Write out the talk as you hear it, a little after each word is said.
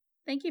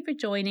Thank you for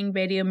joining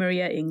Radio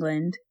Maria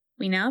England.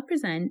 We now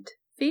present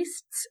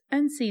Feasts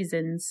and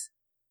Seasons,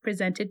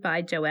 presented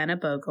by Joanna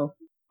Bogle.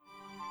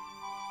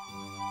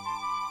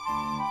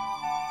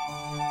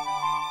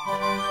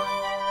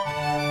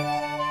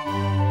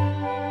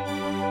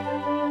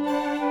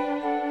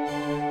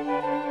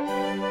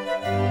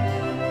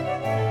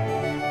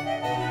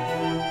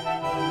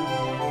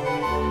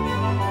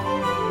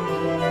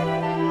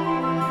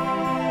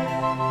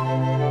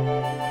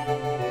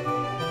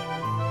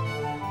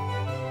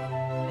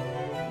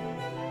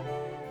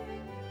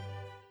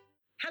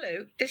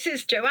 Hello, this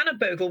is Joanna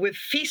Bogle with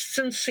Feasts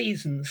and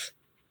Seasons.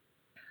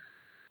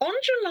 On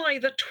July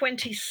the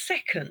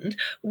 22nd,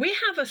 we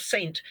have a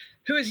saint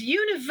who is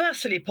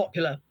universally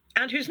popular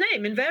and whose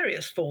name in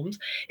various forms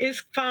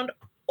is found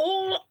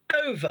all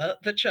over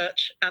the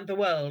church and the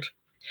world.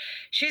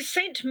 She's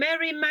Saint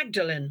Mary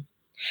Magdalene,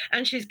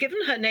 and she's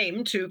given her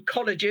name to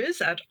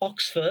colleges at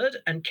Oxford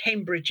and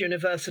Cambridge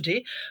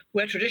University,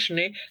 where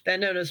traditionally they're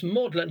known as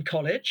Magdalen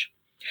College.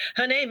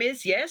 Her name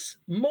is, yes,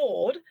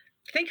 Maud.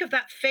 Think of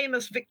that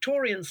famous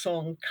Victorian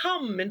song,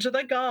 "Come into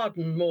the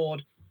garden,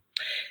 Maud."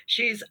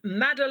 She's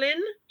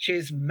Madeline,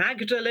 she's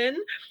Magdalene,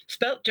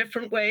 spelt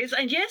different ways,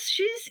 and yes,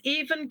 she's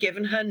even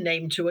given her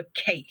name to a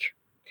cake.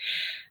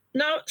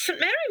 Now, St.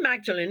 Mary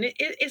Magdalene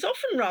is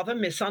often rather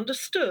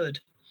misunderstood.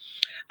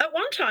 At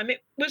one time,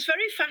 it was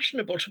very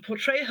fashionable to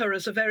portray her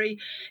as a very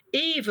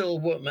evil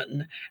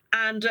woman,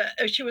 and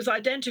she was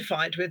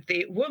identified with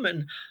the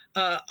woman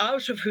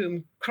out of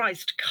whom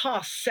Christ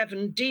cast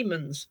 7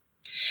 demons.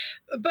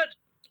 But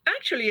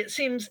actually, it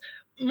seems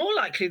more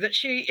likely that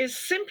she is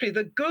simply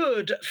the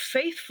good,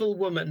 faithful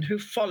woman who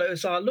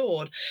follows our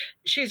Lord.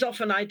 She's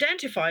often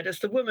identified as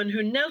the woman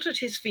who knelt at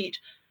his feet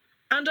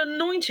and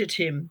anointed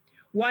him,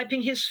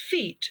 wiping his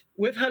feet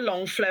with her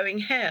long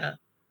flowing hair.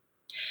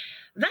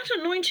 That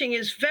anointing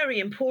is very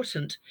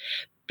important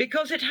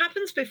because it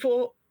happens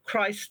before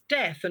Christ's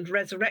death and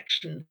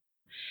resurrection.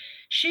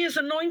 She is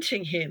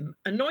anointing him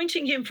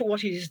for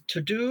what he is to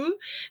do,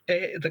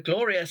 the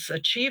glorious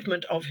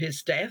achievement of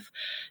his death,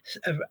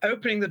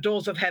 opening the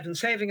doors of heaven,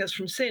 saving us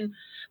from sin,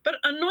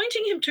 but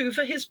anointing him too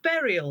for his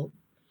burial.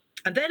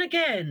 And then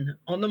again,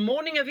 on the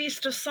morning of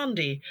Easter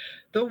Sunday,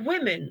 the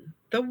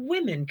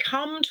women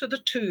come to the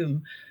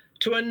tomb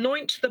to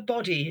anoint the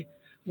body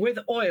with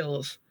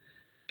oils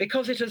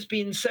because it has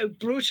been so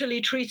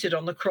brutally treated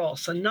on the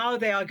cross, and now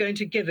they are going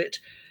to give it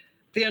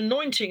the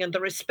anointing and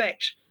the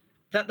respect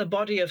that the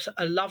body of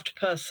a loved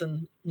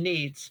person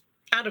needs.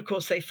 And of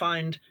course, they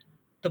find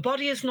the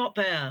body is not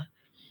there.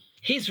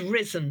 He's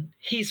risen.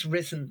 He's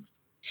risen.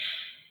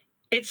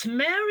 It's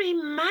Mary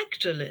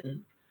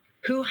Magdalene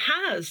who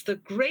has the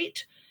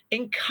great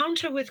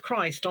encounter with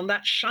Christ on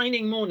that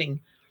shining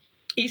morning,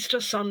 Easter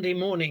Sunday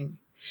morning.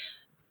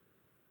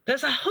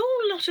 There's a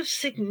whole lot of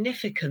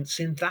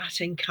significance in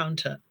that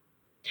encounter.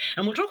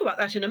 And we'll talk about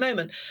that in a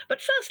moment. But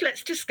first,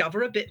 let's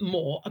discover a bit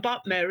more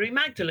about Mary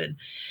Magdalene.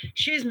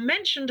 She's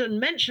mentioned and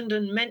mentioned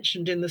and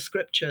mentioned in the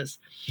scriptures.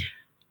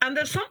 And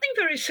there's something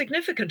very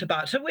significant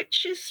about her,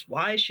 which is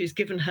why she's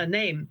given her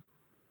name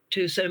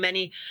to so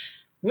many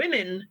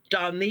women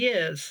down the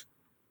years.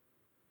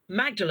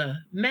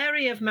 Magdala,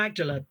 Mary of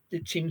Magdala,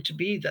 it seemed to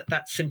be that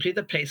that's simply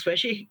the place where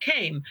she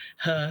came,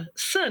 her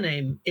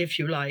surname, if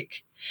you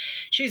like.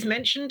 She's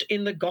mentioned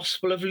in the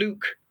Gospel of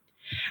Luke.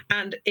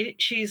 And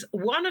she's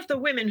one of the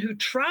women who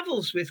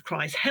travels with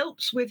Christ,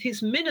 helps with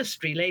his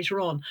ministry later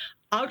on,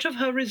 out of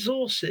her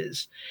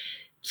resources.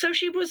 So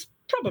she was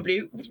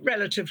probably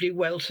relatively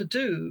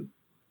well-to-do.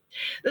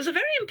 There's a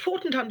very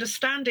important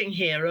understanding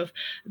here of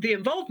the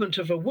involvement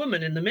of a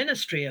woman in the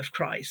ministry of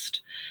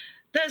Christ.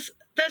 There's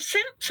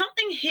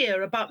something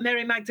here about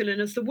Mary Magdalene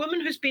as the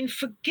woman who's been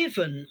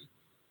forgiven.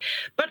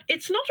 But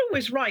it's not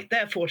always right,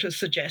 therefore, to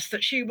suggest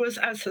that she was,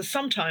 as has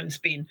sometimes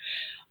been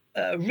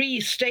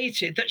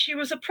restated, that she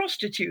was a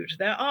prostitute.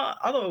 There are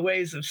other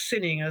ways of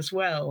sinning as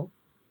well.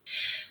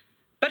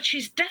 But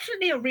she's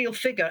definitely a real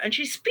figure, and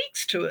she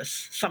speaks to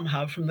us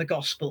somehow from the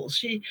Gospels.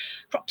 She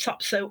crops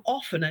up so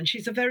often, and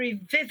she's a very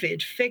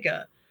vivid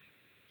figure.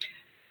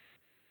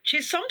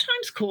 She's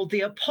sometimes called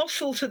the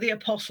Apostle to the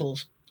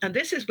Apostles, and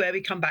this is where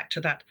we come back to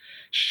that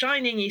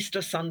shining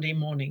Easter Sunday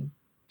morning.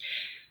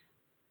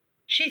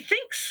 She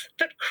thinks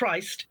that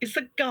Christ is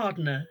the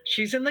gardener.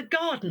 She's in the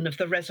garden of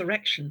the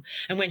resurrection.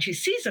 And when she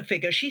sees a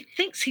figure, she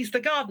thinks he's the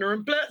gardener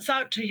and blurts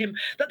out to him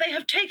that they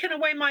have taken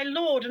away my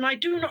Lord and I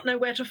do not know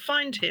where to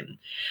find him.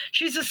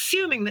 She's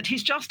assuming that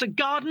he's just a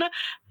gardener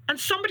and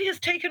somebody has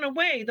taken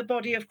away the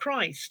body of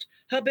Christ,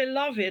 her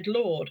beloved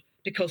Lord,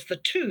 because the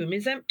tomb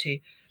is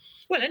empty.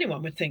 Well,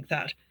 anyone would think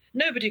that.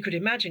 Nobody could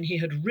imagine he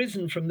had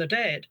risen from the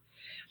dead.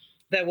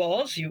 There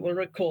was, you will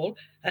recall,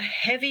 a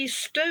heavy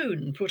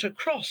stone put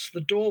across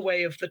the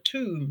doorway of the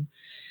tomb.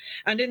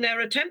 And in their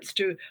attempts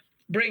to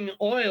bring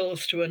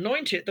oils to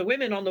anoint it, the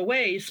women on the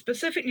way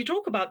specifically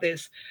talk about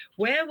this.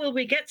 Where will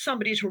we get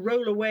somebody to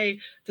roll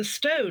away the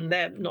stone?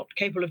 They're not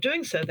capable of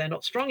doing so. They're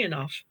not strong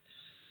enough.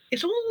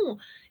 It's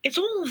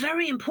all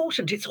very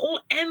important. It's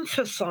all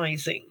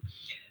emphasizing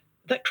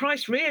that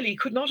Christ really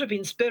could not have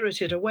been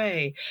spirited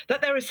away, that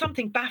there is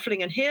something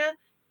baffling. And here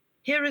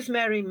is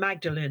Mary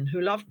Magdalene,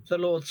 who loved the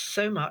Lord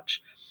so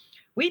much,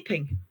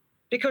 weeping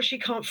because she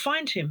can't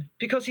find him,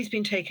 because he's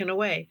been taken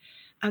away.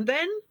 And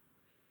then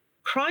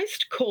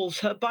Christ calls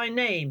her by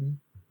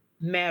name,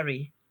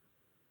 Mary.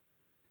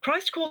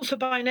 Christ calls her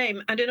by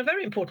name, and in a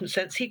very important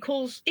sense, he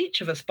calls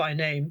each of us by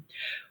name.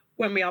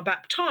 When we are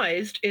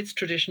baptized, it's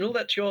traditional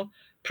that your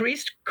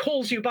priest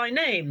calls you by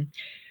name.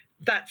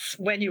 That's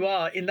when you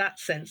are, in that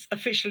sense,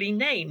 officially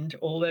named,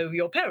 although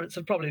your parents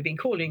have probably been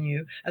calling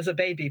you as a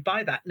baby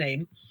by that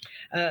name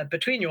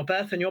between your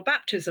birth and your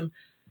baptism.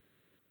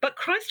 But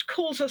Christ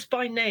calls us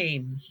by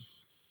name.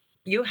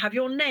 You have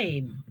your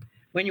name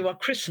when you are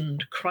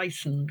christened,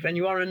 christened, when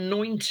you are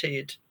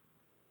anointed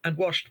and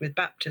washed with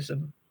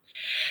baptism.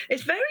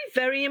 It's very,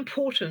 very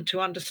important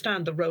to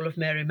understand the role of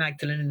Mary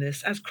Magdalene in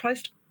this, as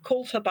Christ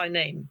calls her by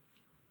name.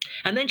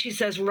 And then she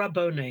says,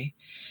 Rabboni.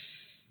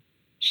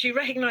 She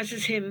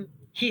recognizes him.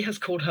 He has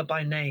called her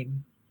by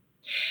name.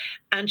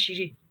 And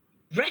she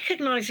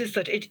recognizes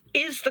that it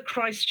is the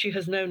Christ she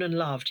has known and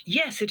loved.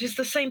 Yes, it is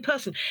the same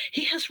person.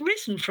 He has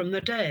risen from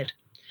the dead.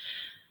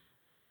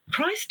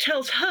 Christ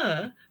tells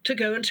her to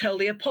go and tell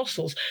the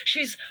apostles.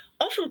 She's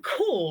often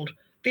called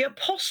the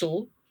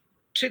apostle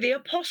to the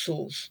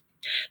apostles.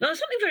 Now, there's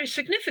something very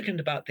significant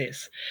about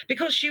this,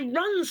 because she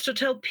runs to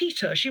tell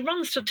Peter, she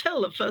runs to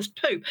tell the first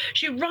pope,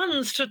 she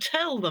runs to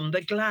tell them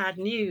the glad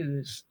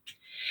news.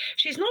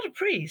 She's not a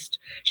priest.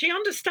 She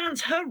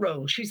understands her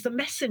role. She's the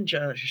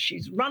messenger.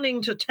 She's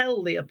running to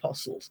tell the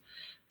apostles.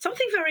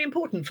 Something very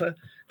important for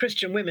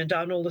Christian women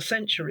down all the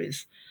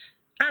centuries,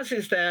 as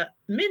is their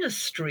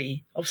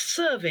ministry of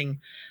serving,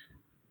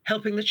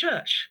 helping the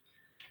church.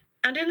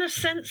 And in a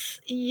sense,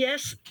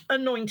 yes,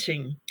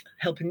 anointing,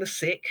 helping the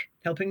sick,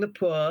 helping the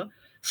poor,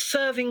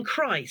 serving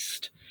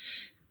Christ.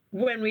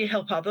 When we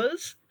help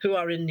others who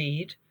are in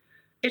need,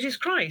 it is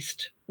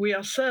Christ we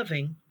are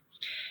serving.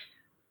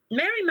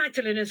 Mary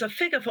Magdalene is a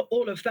figure for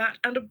all of that,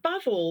 and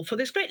above all, for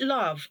this great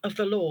love of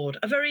the Lord,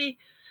 a very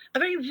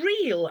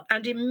real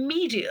and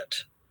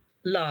immediate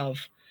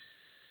love.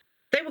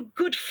 They were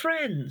good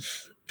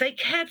friends. They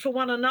cared for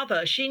one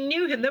another. She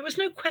knew him. There was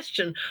no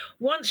question,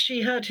 once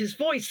she heard his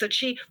voice, that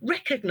she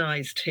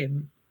recognized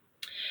him.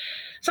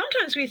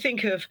 Sometimes we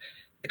think of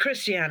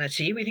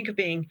Christianity, we think of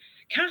being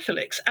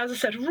Catholics as a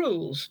set of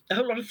rules, a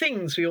whole lot of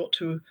things we ought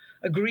to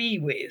agree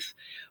with.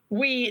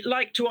 We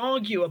like to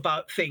argue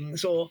about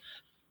things or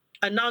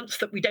announce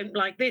that we don't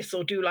like this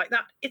or do like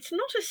that. It's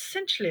not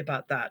essentially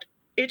about that.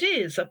 It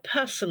is a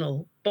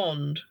personal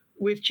bond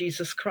with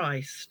Jesus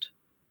Christ.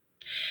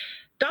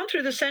 Down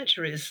through the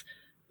centuries,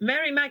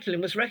 Mary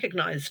Magdalene was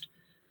recognized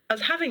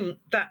as having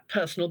that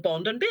personal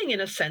bond and being, in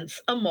a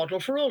sense, a model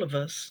for all of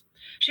us.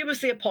 She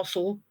was the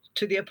apostle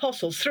to the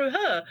apostles. Through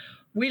her,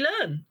 we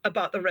learn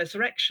about the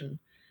resurrection.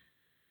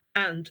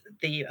 And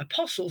the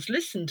apostles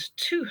listened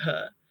to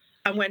her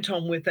and went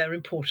on with their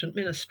important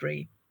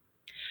ministry.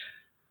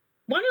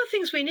 One of the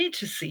things we need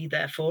to see,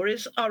 therefore,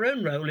 is our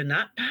own role in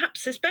that,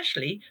 perhaps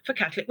especially for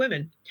Catholic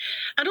women,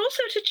 and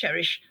also to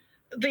cherish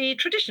the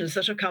traditions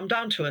that have come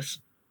down to us.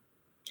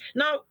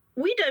 Now,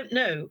 we don't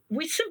know.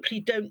 We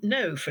simply don't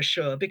know for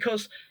sure,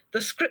 because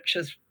the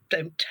scriptures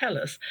don't tell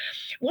us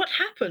what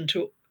happened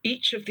to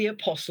each of the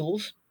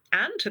apostles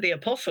and to the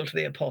apostle to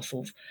the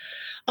apostles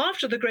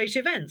after the great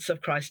events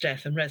of Christ's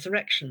death and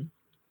resurrection.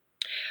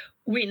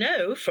 We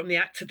know from the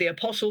Acts of the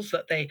Apostles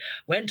that they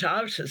went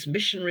out as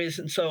missionaries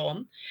and so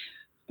on.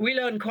 We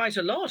learn quite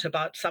a lot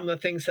about some of the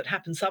things that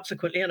happened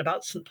subsequently and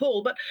about St.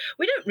 Paul, but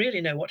we don't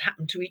really know what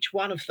happened to each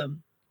one of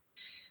them.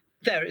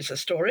 There is a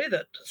story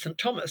that St.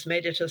 Thomas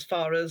made it as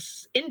far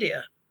as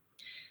India.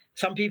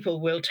 Some people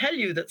will tell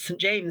you that St.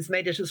 James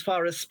made it as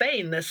far as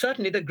Spain. There's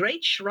certainly the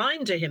great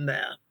shrine to him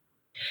there.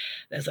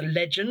 There's a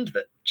legend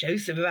that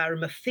Joseph of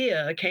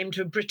Arimathea came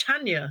to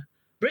Britannia,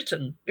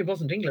 Britain, it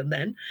wasn't England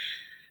then,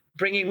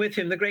 bringing with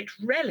him the great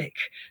relic,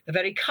 the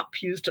very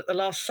cup used at the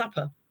Last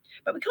Supper.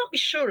 But we can't be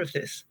sure of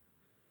this.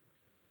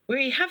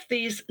 We have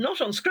these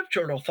not on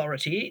scriptural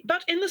authority,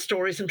 but in the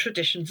stories and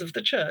traditions of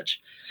the church.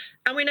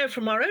 And we know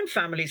from our own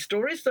family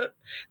stories that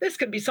this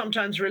can be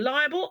sometimes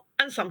reliable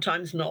and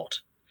sometimes not.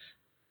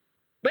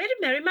 Where did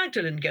Mary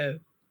Magdalene go?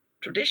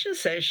 Tradition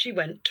says she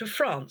went to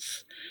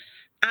France,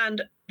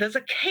 and there's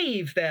a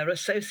cave there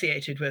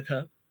associated with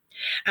her.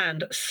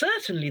 And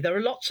certainly there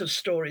are lots of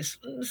stories,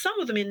 some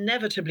of them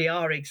inevitably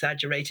are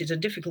exaggerated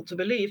and difficult to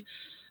believe,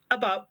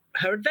 about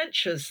her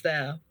adventures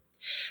there.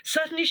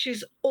 Certainly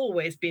she's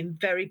always been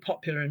very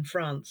popular in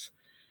France,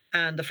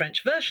 and the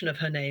French version of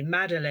her name,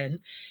 Madeleine,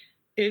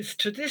 is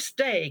to this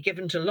day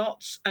given to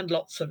lots and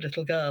lots of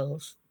little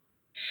girls.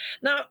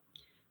 Now,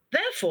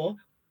 therefore,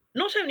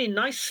 not only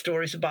nice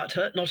stories about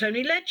her, not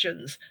only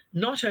legends,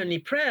 not only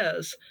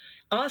prayers,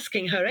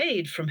 asking her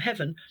aid from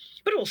heaven,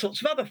 but all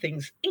sorts of other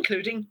things,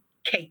 including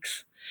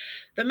cakes.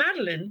 The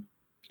Madeleine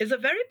is a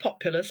very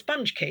popular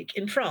sponge cake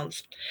in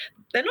France.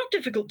 They're not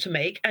difficult to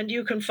make, and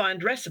you can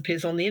find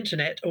recipes on the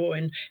internet or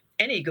in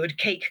any good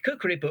cake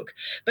cookery book.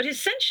 But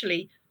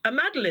essentially, a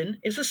Madeleine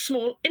is a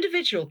small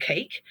individual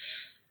cake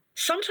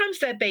Sometimes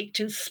they're baked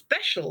in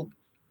special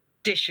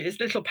dishes,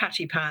 little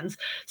patty pans,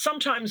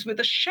 sometimes with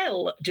a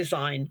shell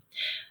design.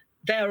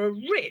 They're a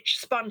rich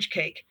sponge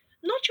cake,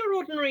 not your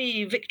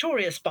ordinary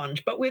Victoria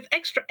sponge, but with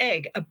extra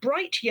egg, a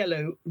bright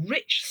yellow,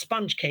 rich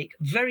sponge cake,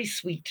 very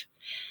sweet.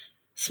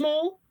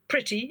 Small,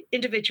 pretty,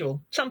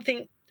 individual,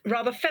 something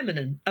rather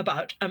feminine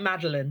about a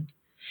Madeleine.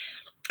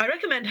 I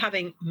recommend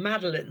having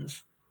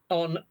Madeleines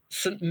on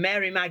St.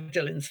 Mary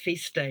Magdalene's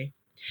feast day.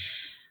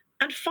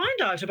 And find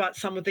out about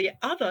some of the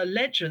other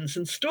legends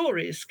and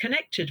stories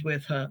connected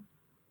with her.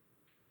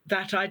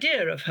 That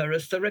idea of her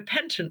as the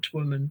repentant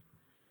woman,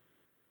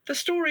 the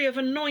story of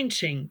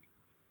anointing,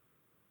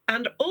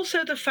 and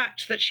also the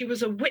fact that she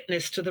was a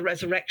witness to the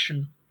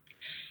resurrection.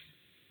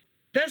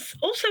 There's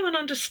also an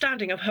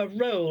understanding of her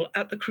role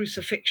at the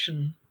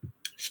crucifixion.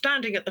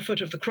 Standing at the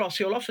foot of the cross,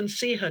 you'll often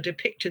see her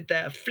depicted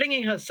there,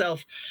 flinging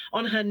herself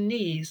on her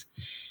knees.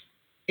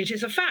 It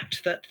is a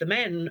fact that the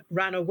men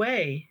ran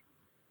away,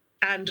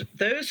 and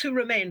those who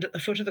remained at the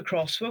foot of the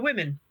cross were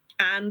women,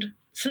 and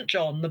St.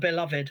 John, the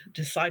beloved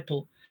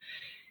disciple,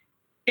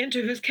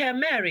 into whose care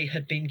Mary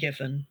had been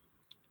given,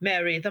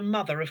 Mary, the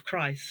mother of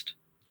Christ.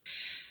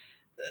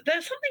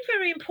 There's something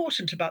very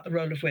important about the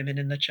role of women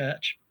in the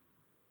church.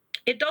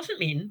 It doesn't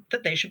mean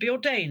that they should be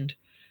ordained.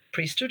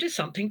 Priesthood is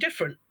something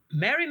different.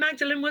 Mary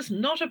Magdalene was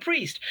not a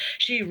priest.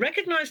 She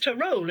recognized her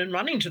role in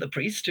running to the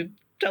priest to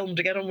tell them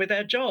to get on with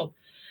their job.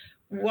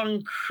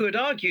 One could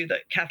argue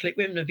that Catholic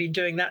women have been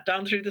doing that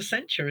down through the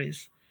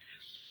centuries.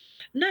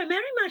 No,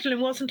 Mary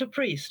Magdalene wasn't a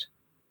priest.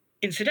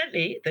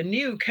 Incidentally, the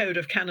new Code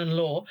of Canon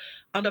Law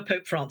under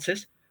Pope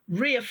Francis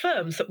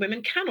reaffirms that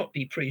women cannot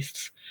be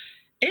priests.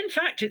 In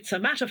fact, it's a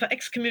matter for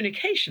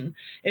excommunication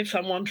if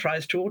someone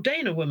tries to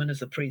ordain a woman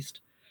as a priest.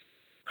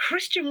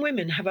 Christian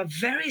women have a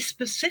very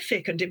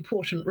specific and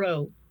important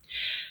role.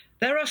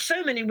 There are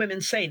so many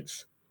women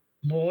saints,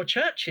 more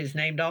churches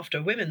named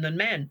after women than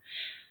men,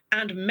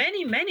 and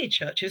many, many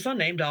churches are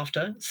named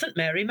after St.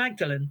 Mary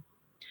Magdalene.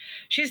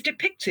 She's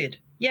depicted,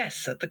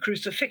 yes, at the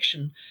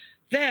crucifixion,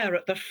 there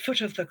at the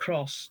foot of the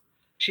cross.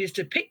 She's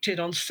depicted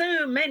on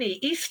so many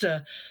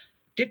Easter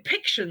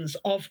depictions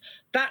of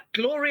that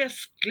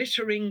glorious,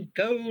 glittering,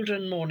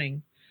 golden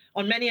morning,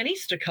 on many an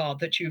Easter card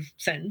that you've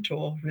sent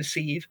or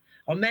receive,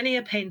 on many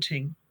a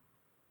painting.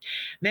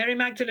 Mary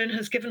Magdalene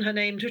has given her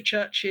name to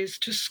churches,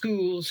 to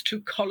schools, to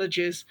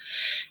colleges.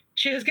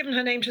 She has given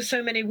her name to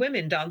so many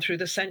women down through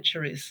the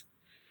centuries.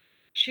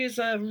 She is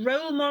a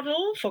role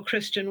model for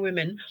Christian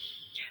women,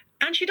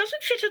 and she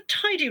doesn't fit a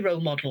tidy role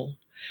model.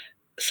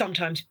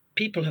 Sometimes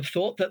people have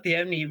thought that the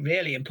only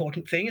really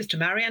important thing is to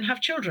marry and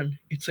have children.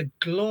 It's a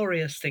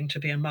glorious thing to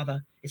be a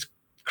mother. It's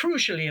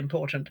crucially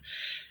important.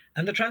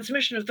 And the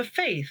transmission of the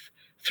faith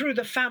through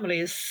the family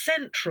is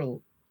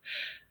central.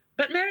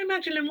 But Mary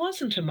Magdalene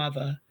wasn't a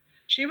mother.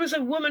 She was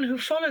a woman who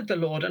followed the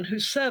Lord and who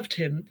served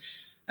him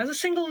as a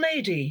single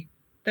lady.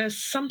 There's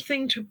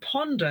something to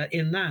ponder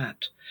in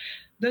that.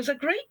 There's a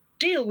great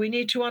deal we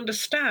need to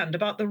understand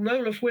about the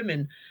role of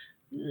women,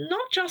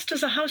 not just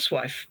as a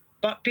housewife,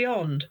 but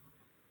beyond.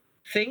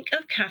 Think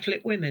of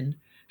Catholic women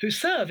who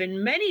serve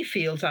in many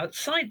fields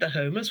outside the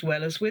home as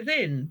well as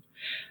within,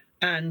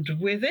 and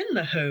within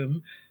the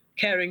home,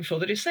 caring for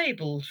the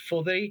disabled,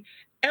 for the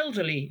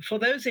elderly, for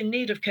those in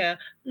need of care,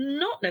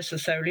 not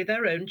necessarily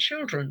their own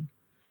children.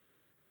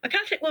 A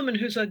Catholic woman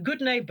who's a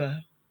good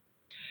neighbour,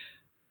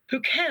 who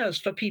cares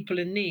for people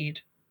in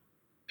need,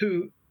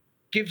 who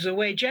gives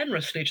away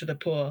generously to the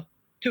poor,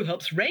 who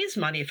helps raise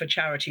money for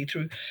charity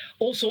through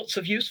all sorts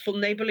of useful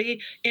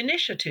neighbourly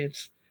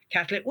initiatives.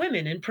 Catholic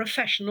women in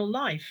professional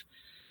life,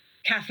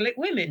 Catholic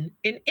women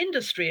in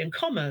industry and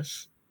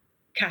commerce,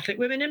 Catholic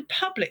women in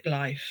public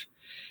life.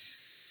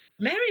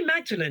 Mary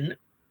Magdalene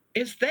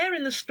is there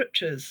in the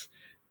scriptures,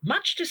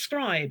 much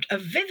described, a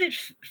vivid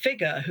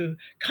figure who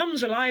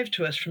comes alive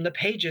to us from the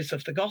pages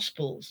of the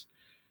Gospels.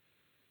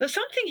 There's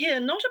something here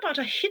not about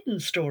a hidden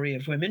story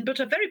of women, but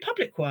a very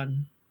public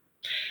one.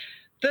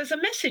 There's a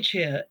message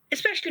here,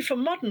 especially for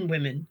modern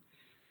women.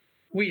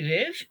 We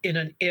live in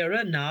an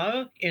era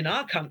now, in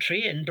our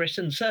country, in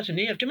Britain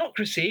certainly, of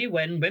democracy,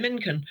 when women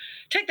can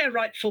take their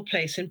rightful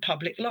place in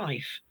public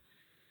life,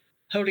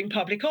 holding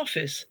public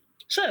office,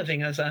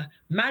 serving as a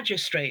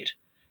magistrate,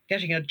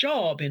 getting a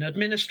job in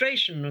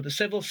administration or the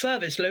civil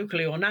service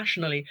locally or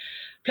nationally,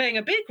 playing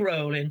a big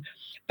role in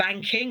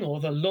banking or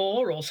the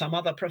law or some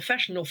other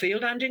professional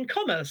field, and in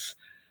commerce,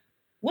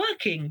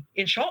 working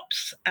in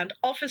shops and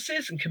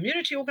offices and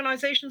community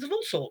organizations of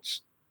all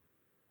sorts.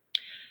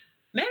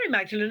 Mary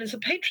Magdalene is a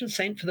patron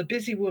saint for the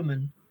busy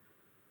woman,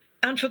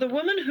 and for the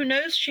woman who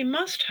knows she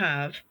must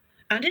have,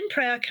 and in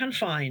prayer can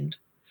find,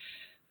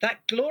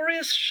 that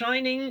glorious,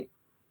 shining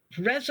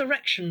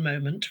resurrection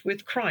moment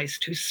with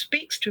Christ, who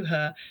speaks to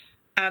her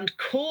and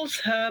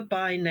calls her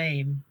by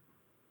name.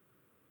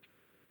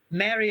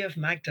 Mary of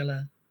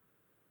Magdala,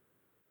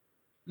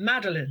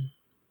 Madeline,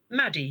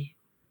 Maddie,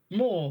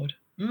 Maud,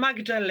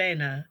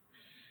 Magdalena,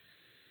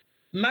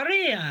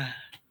 Maria,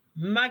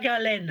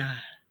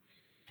 Magdalena.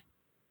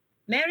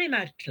 Mary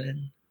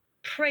Magdalene,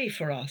 pray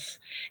for us,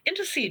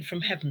 intercede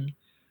from heaven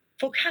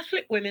for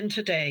Catholic women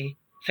today,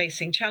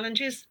 facing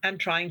challenges and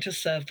trying to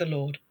serve the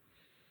Lord.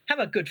 Have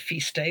a good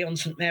feast day on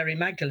St. Mary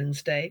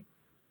Magdalene's Day,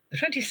 the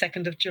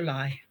 22nd of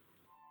July.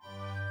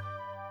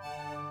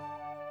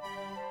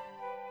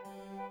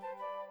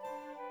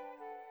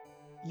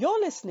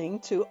 You're listening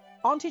to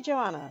Auntie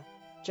Joanna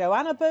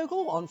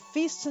Bogle on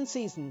Feasts and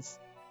Seasons.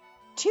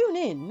 Tune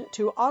in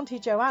to Auntie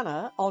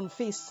Joanna on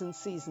Feasts and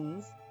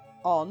Seasons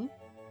on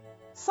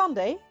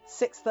Sunday,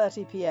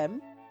 6:30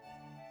 p.m,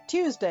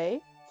 Tuesday,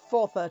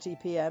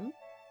 4:30 p.m,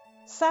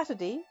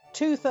 Saturday,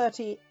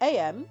 2:30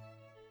 a.m,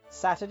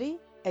 Saturday,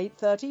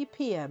 8:30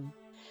 p.m.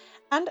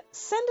 And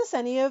send us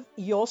any of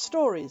your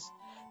stories.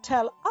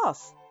 Tell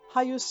us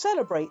how you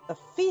celebrate the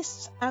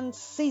feasts and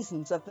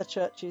seasons of the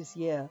Church's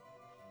year.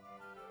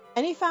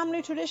 Any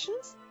family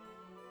traditions?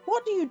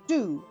 What do you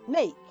do,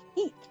 make,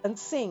 eat and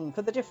sing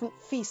for the different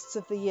feasts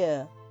of the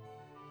year?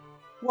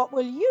 What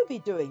will you be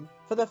doing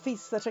for the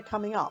feasts that are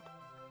coming up?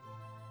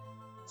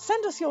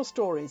 Send us your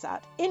stories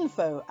at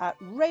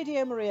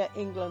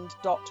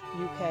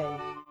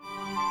info@radiomariaengland.uk.